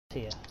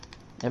here.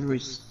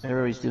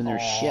 Everybody's doing their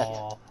shit.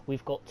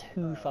 We've got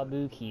 2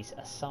 Fabukis,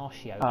 a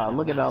Sashio. Oh,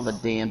 look at all the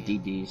damn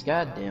DDs.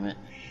 God damn it.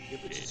 Yeah,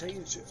 but you're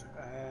saying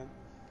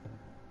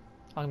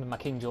I'm with my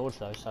King George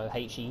though, so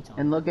HE time.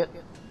 And look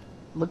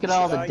at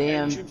all the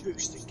damn. engine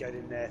boost and get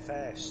in there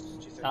first?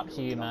 Do you think Up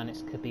to you, man.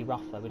 It could be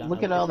rough though. We don't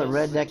Look know. at all the If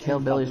redneck there's 2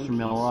 hillbillies from Fabukis,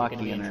 you're gonna Milwaukee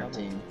be in in our trouble.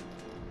 team.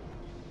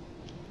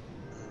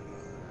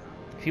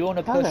 If you want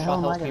to How push, the hell I'll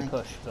am I help you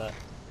gonna- push, but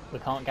we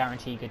can't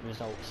guarantee good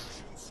results.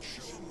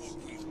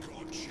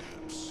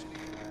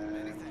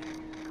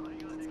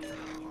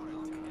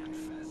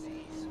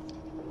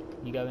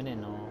 You going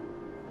in, or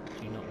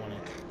do you not want it?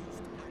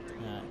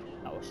 No,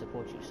 I will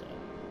support you, sir.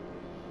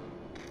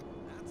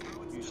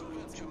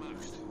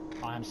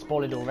 I am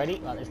spoiled already.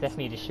 Well, there's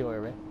definitely a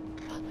destroyer here.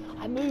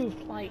 I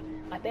moved, like,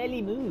 I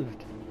barely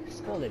moved.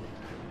 Spoiled.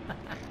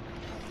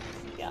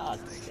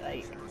 God's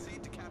sake.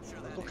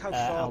 Look how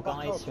far Our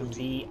back guys from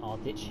B are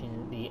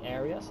ditching the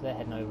area, so they're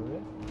heading over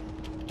here.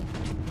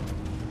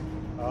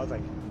 are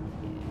they?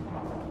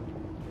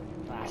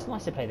 It's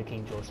nice to play the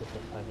King George V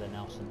over the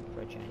Nelson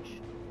for a change.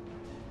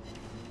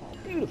 Oh,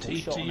 beautiful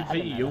shot on the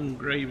heaven TTV there. Young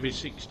Gravy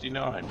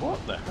 69.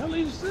 What the hell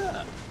is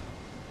that?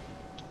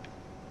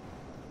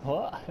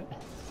 What?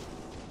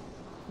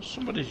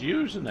 Somebody's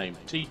username.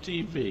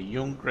 TTV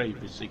Young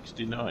Gravy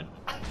 69.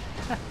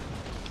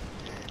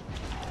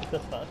 What the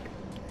fuck?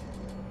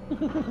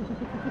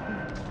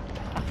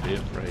 Be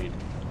afraid.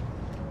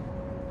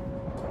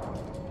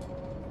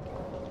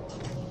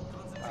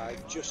 I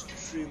just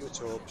threw my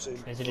torps in.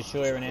 There's a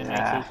destroyer in here,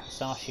 matey. Ah,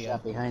 Sashio.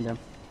 shot behind him.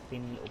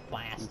 Being a little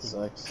That bastard.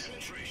 sucks.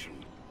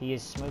 He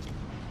is smoking.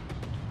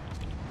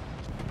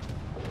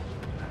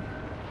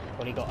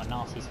 Probably got a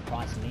nasty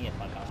surprise for me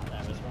if I go out there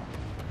as well.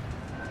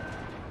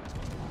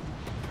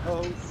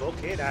 Oh,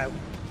 fuck it out.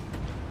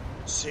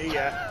 See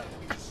ya.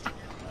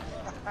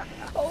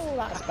 Oh,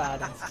 that's bad.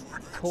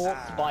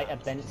 Torped by a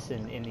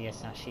Benson in the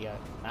Asashio.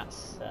 That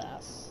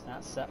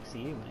sucks to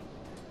you, mate.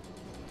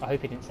 I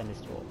hope he didn't send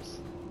his torps.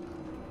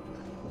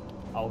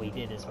 Oh, he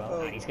did as well.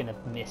 Oh. And he's gonna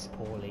miss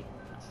poorly.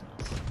 That's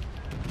nice.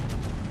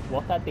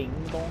 What a ding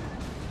dong.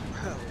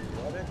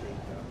 What a thing,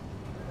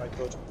 though. Right,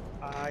 good.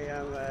 I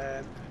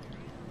am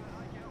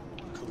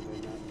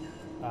coming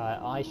in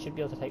now. I should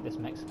be able to take this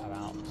Mexico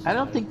out. I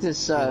don't so think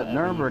this do whatever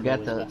Nuremberg you got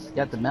feel the is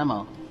best. In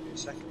memo. a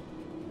second.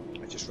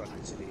 I just ran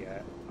into the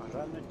I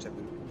ran into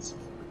movements.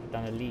 I've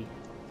done a league.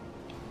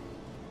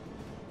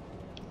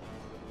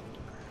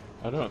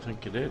 I don't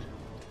think it did.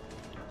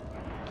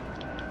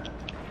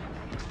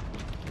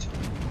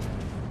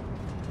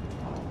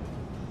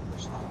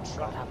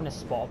 God, having a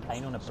spot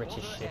plane on a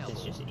British ship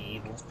is just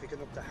evil. It's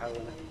picking up the hell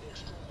in it.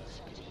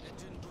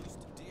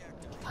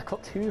 I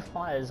got 2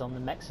 fires on the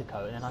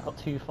Mexico, and then I got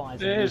 2 fires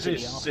There's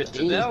immediately his after.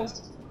 citadel.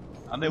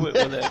 I knew it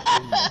was there.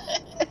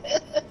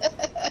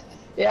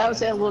 Yeah, I was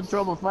having a little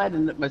trouble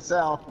finding it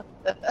myself.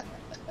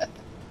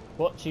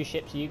 What 2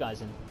 ships are you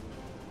guys in?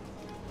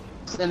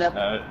 Stand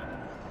up.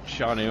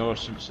 Shiny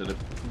horse instead of.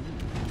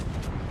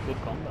 Good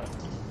combo.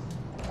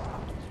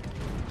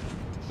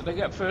 Did they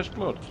get first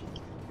blood?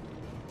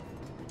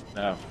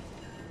 No.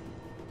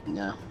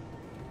 No.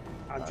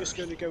 I'm just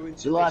going to go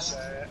into We lost.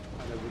 this,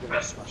 and then we're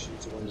going to smash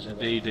into one There's a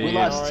another. DD. We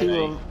lost and 2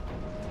 a of them.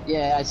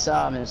 Yeah, I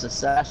saw him. It was a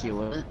Sashi,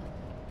 wasn't it?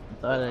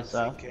 I thought I I'm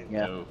saw. thinking-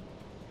 Yeah. No.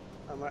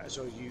 I might as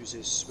well use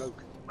his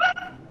smoke.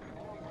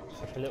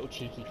 Just a little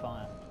cheeky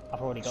fire.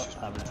 I've already got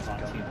permanent fire,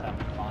 2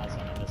 permanent fires on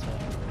him as well.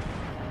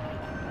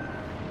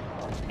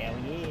 Hell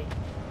yeah.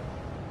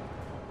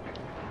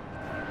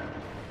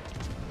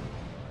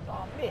 Oh,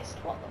 I missed.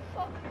 What the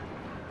fuck?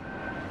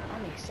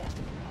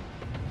 Unacceptable.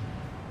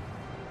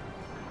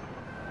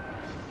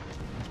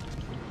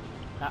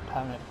 That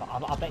permanent fire.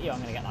 I bet you I'm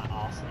gonna get like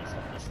arsonist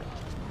off this thing.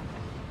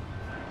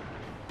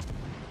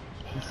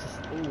 He's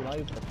just all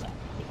over the place.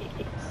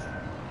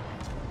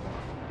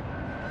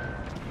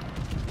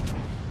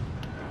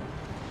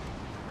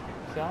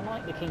 See, I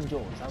like the King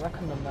George. I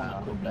reckon the Monarch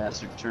Oh, the would be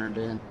bastard turned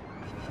in.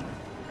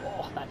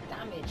 Oh, that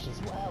damage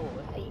as well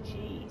with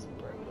HE is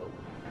brutal.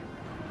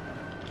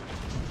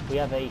 We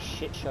have a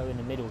shit show in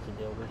the middle to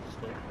deal with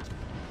still.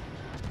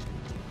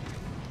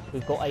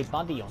 We've got a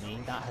buddy on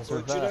him that has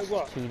Well, do you know reversed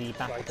what? to the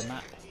back Right. of the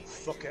map.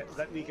 Fuck it.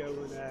 Let me go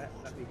and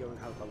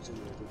help out in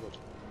the middle.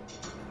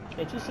 Good.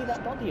 Did you see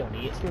that body on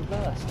it? It's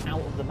reversed out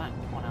of the map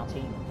on our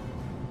team.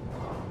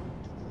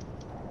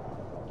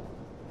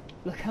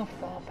 Look how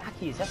far back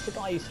he is. That's the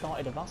guy who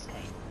started of us game.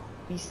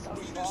 He's so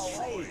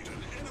far away.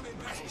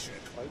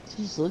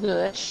 Jeez, look at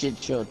that shit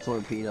show of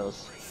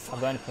torpedoes. I'm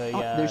going for Oh,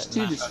 there's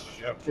 2. mass.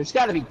 There's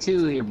got to be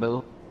 2 here,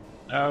 boo.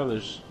 No,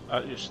 there's.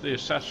 It's the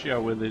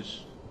Asashio with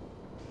his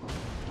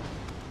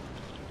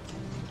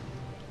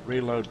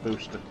reload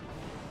booster.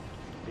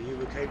 Are you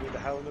okay with the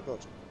hell in the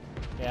butt?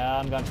 Yeah,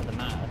 I'm going for the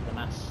mass.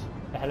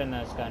 The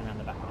Helena's going around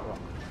the back of the rock.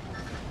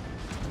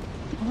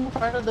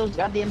 Where did those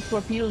goddamn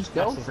torpedoes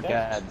go, That's his for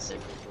best. God's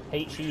sake?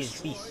 HE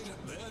is beast.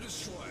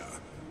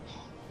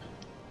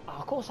 Oh,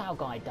 of course our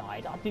guy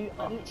died. I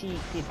literally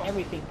did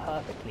everything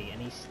perfectly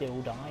and he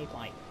still died.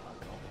 Like,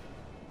 fuck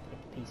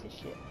off. Piece of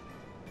shit.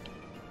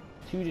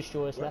 2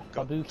 destroyers left.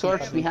 Fabuki.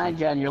 Torch behind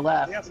you on your They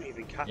left. haven't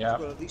even capped, Yeah.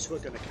 but at least we're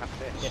going to cap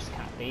this. Yes,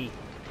 Cat B.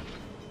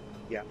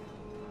 Yeah.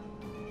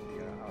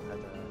 Yeah, I'll head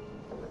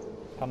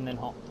Coming in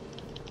hot.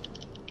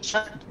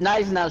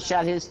 Knives now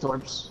shot his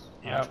torps.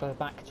 Let's go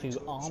back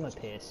to armor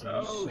piercing.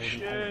 Oh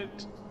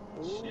shit!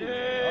 Ooh.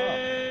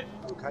 Shit!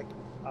 Okay,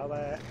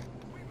 I'll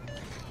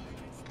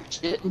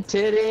Shit and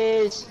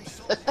titties.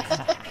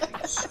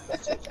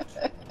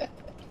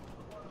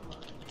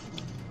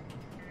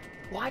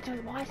 Why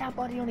is our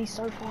buddy only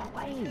so far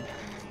away?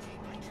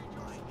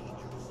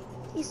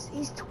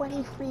 He's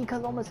 23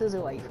 kilometers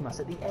away from us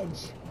at the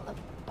edge. What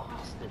a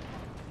bastard.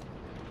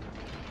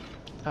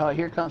 Oh,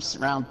 here comes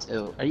round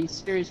 2. Are you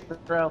serious,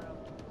 bro?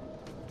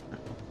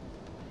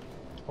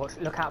 Watch,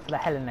 look out for the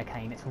Helena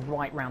cane. It's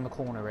right round the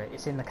corner.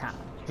 It's in the cap.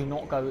 Do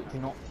not go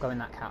in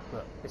that cap.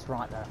 Look, it's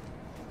right there.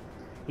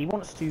 He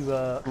wants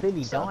to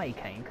clearly die,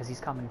 Kane, because he's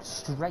coming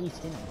straight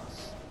in on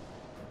us.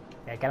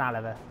 Yeah, get out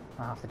of there.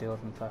 I'll have to deal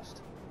with him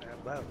first.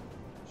 well,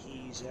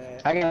 he's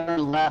I got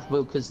a laugh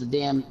boot because the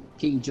damn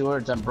King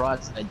George on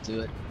broadside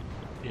to it.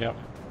 Yep.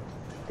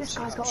 This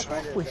guy's got a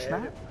death wish,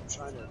 man. I'm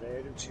trying to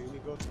evade him too, me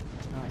good.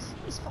 Nice.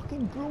 He's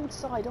fucking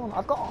broadside on.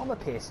 I've got armor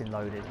piercing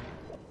loaded.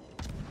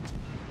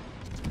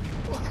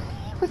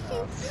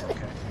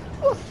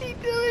 What's he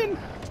doing?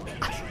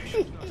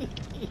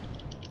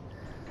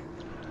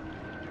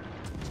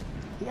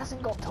 He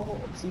hasn't got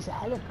torps. He's a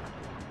Helena.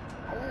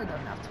 Helena don't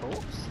have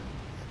torps.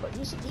 But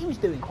he was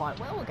doing quite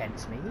well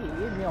against me. He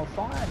hit me on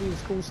fire. He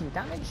was causing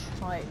damage.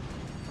 Like,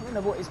 I don't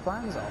know what his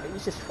plans are, but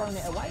he's just throwing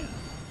it away.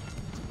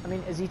 I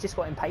mean, has he just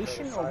got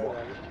impatient or what?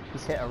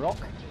 He's hit a rock.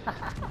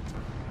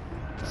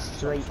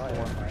 Straight for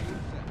him.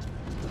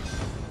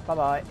 Bye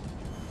bye.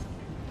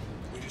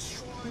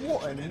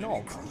 What a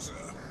knob.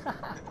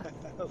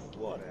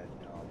 What a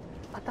knob.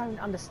 I don't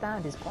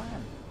understand his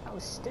plan. That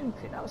was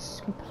stupid. That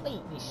was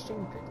completely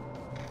stupid.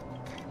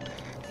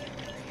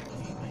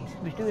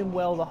 He was doing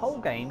well the whole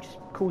game, just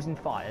causing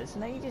fires,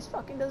 and then he just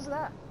fucking does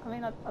that. I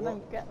mean, I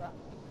don't get that.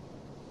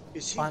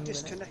 Is he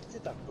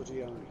disconnected, that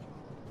buddy only?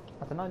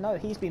 I don't know. No,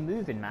 he's been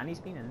moving, man. He's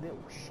been a little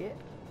shit.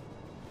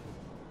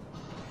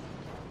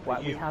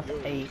 Right, we have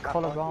a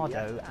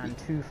Colorado and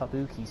 2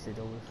 Fabukis to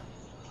deal with.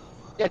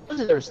 Yeah,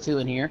 there's 2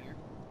 in here.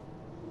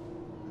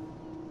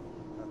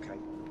 Okay,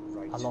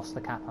 right. I lost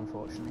the cap,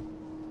 unfortunately.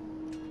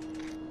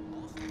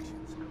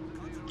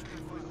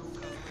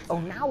 Oh,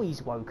 now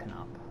he's woken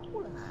up.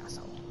 What an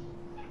asshole.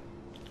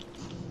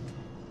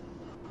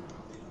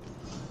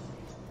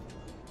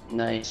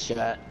 Nice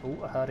shot. Oh,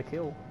 I heard a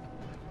kill.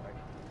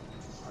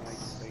 I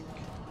think.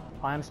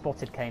 I am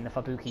spotted, Kane. The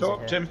Fabukis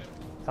Talk are to here. him.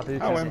 Fabukis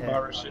How are here.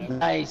 embarrassing.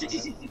 Nice.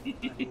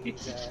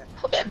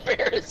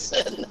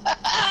 Embarrassing.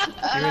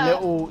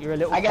 You're a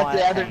little. I got the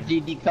quiet, other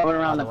Kane. DD coming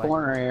around the By the way.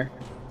 corner here.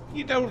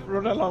 You don't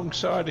run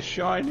alongside a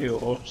shiny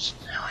horse.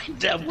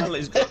 Damn well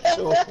he's got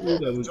so through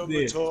those Done the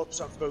deer.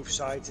 torps on both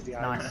sides of the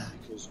island Nice.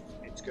 because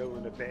it's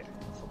going a bit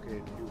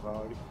fucking too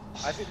hard.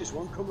 I think there's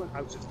one coming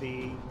out of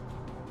the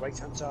right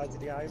hand side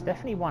of the island.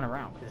 Definitely one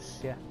around, because,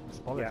 yeah,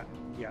 spotted. Yeah,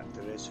 yeah,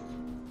 there is.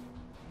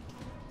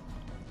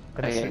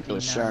 Gonna I gotta shoot kill a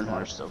the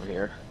Sharnhorst over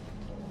here.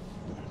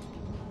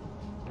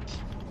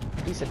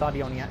 He's a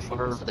buddy only actually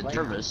Or wants to the play.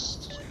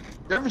 Jervis.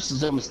 Jervis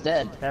is almost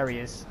dead. There he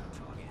is.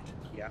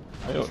 Yeah.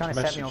 I ought trying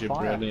to to set me message on him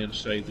fire. really and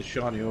say the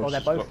shiny Oh, horse they're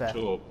has both got there.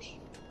 torps.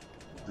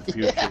 The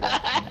future.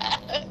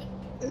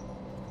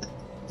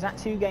 Is that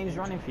 2 games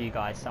running for you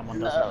guys? Someone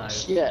doesn't No, know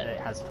shit. that it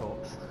has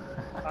torps.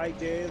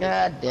 Ideally,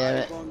 God damn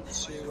it. I want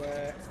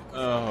to.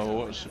 Oh,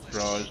 what a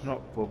surprise.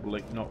 Not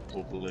public, not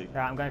public.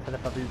 Right, I'm going for the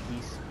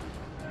Fabukis.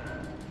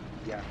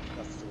 Yeah,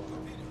 that's the one.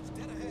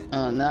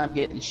 Oh, now I'm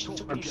getting shot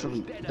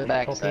from the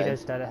backside.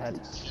 Torpedoes dead ahead.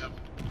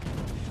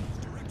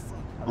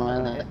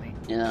 Well, Hit me.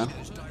 you know.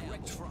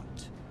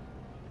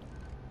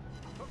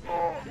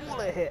 Oh, what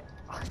a hit!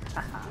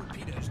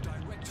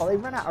 Oh, they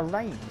ran out of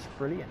range.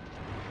 Brilliant.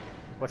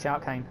 Watch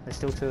out, Kane. There's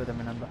still 2 of them,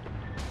 remember.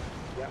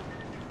 Yeah.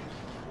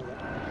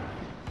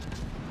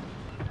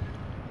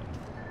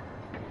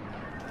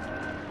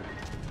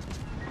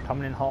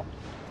 Coming in hot.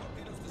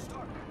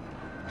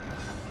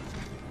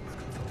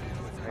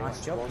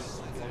 Nice job. One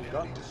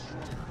gone.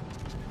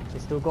 They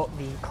still got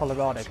the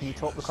Colorado. Can you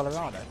talk the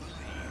Colorado?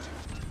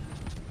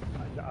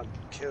 I'm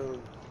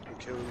killing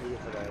you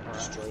for that.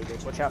 Destroyed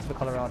it. Watch out for the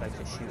Colorado,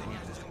 because it's shooting you.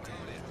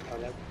 I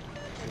know.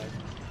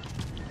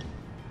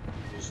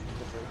 There's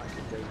nothing I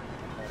can do.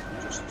 I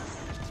can just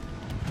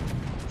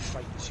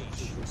fight the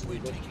cheat until we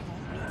win.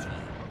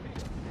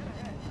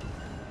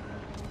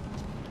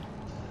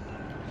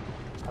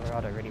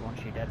 Colorado really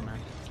wants you dead, man.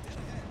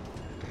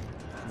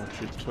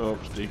 What's your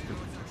torps, Deacon?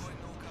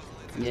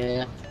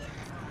 Yeah.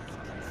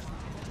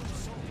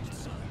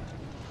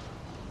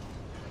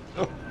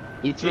 Oh,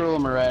 You threw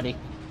him already.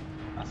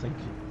 I think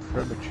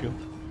premature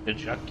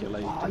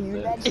ejaculated. Oh, you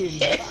there. legend!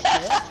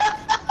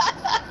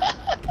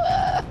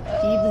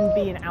 Even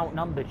being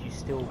outnumbered, you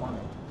still won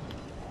it.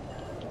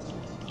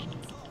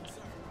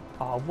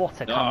 Oh, what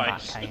a comeback,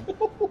 Kane.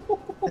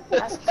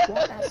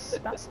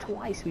 That's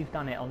twice we've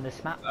done it on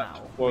this map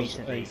now,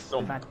 recently.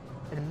 We've had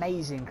an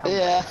amazing comeback.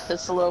 Yeah,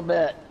 just a little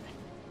bit.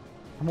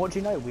 And what do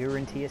you know, we were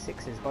in tier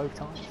 6s both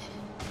times.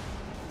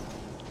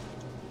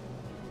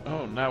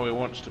 Oh, now he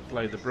wants to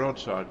play the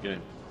broadside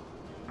game.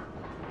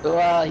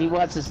 Well, he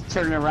wants us to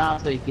turn it around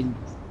so he can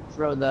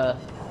throw the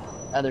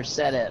other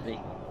set at me.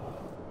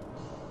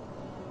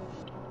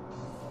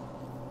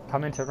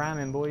 Come into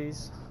ramming,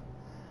 boys.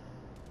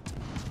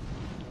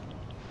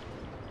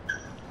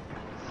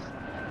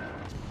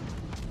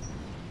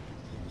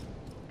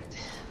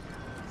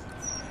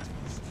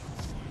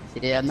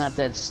 Yeah, I'm not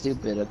that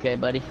stupid, okay,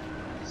 buddy?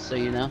 So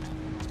you know.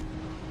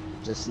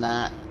 Just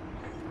not.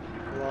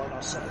 Well,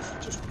 that's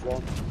just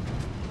one.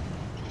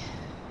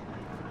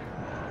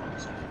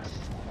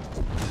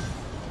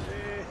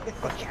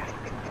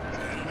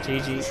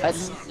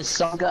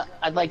 GG.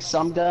 I'd like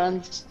some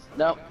guns.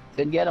 Nope,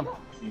 couldn't get them.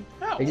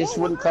 They just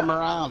wouldn't come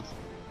around.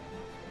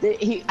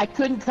 I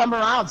couldn't come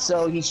around,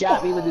 so he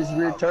shot me with his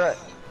rear turret.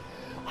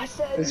 I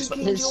said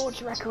King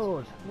George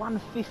record,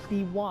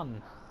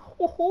 151.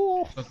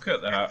 Look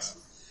at that.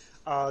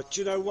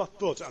 Do you know what,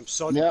 bud? I'm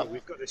sorry, but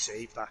we've got to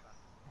save that.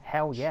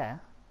 Hell yeah.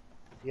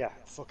 Yeah,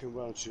 fucking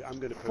well. I'm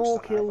going to post 4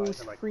 that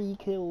kills, out, like... 3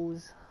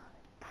 kills.